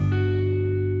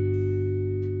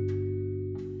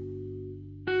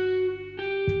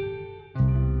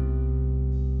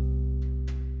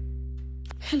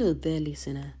Hello there,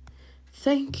 listener.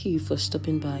 Thank you for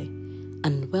stopping by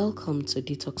and welcome to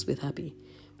Detox with Happy,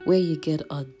 where you get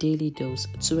a daily dose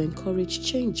to encourage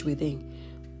change within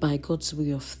by God's way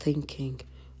of thinking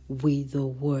with the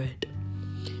Word.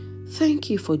 Thank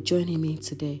you for joining me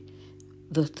today,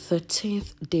 the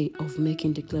 13th day of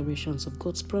making declarations of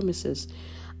God's promises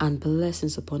and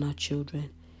blessings upon our children.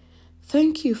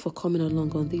 Thank you for coming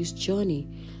along on this journey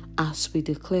as we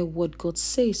declare what God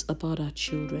says about our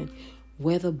children,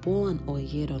 whether born or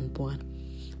yet unborn,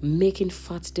 making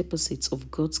fat deposits of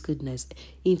God's goodness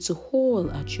into all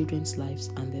our children's lives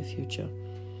and their future.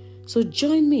 So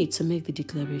join me to make the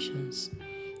declarations.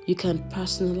 You can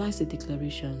personalize the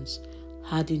declarations,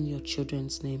 adding your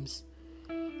children's names.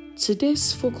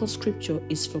 Today's focus scripture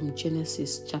is from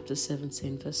Genesis chapter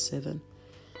 17 verse 7.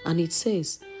 And it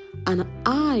says, "And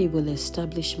I will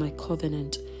establish my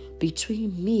covenant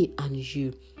between me and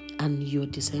you and your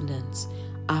descendants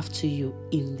after you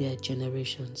in their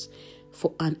generations,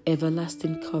 for an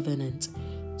everlasting covenant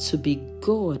to be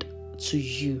God to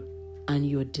you and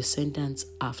your descendants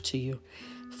after you."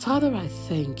 Father, I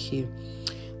thank you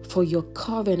for your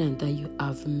covenant that you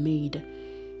have made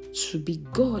to be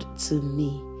God to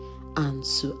me and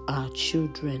to our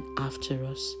children after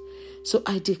us. So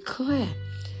I declare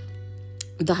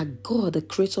that God, the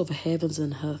creator of heavens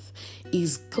and earth,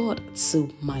 is God to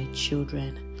my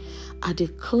children. I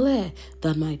declare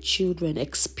that my children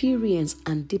experience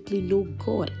and deeply know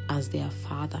God as their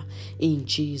Father in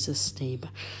Jesus' name.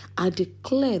 I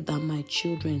declare that my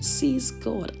children sees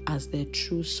God as their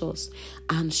true source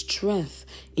and strength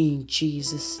in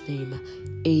Jesus' name.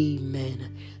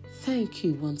 Amen. Thank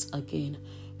you once again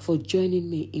for joining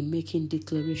me in making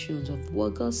declarations of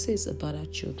what God says about our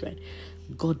children.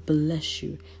 God bless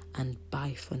you and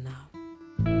bye for now.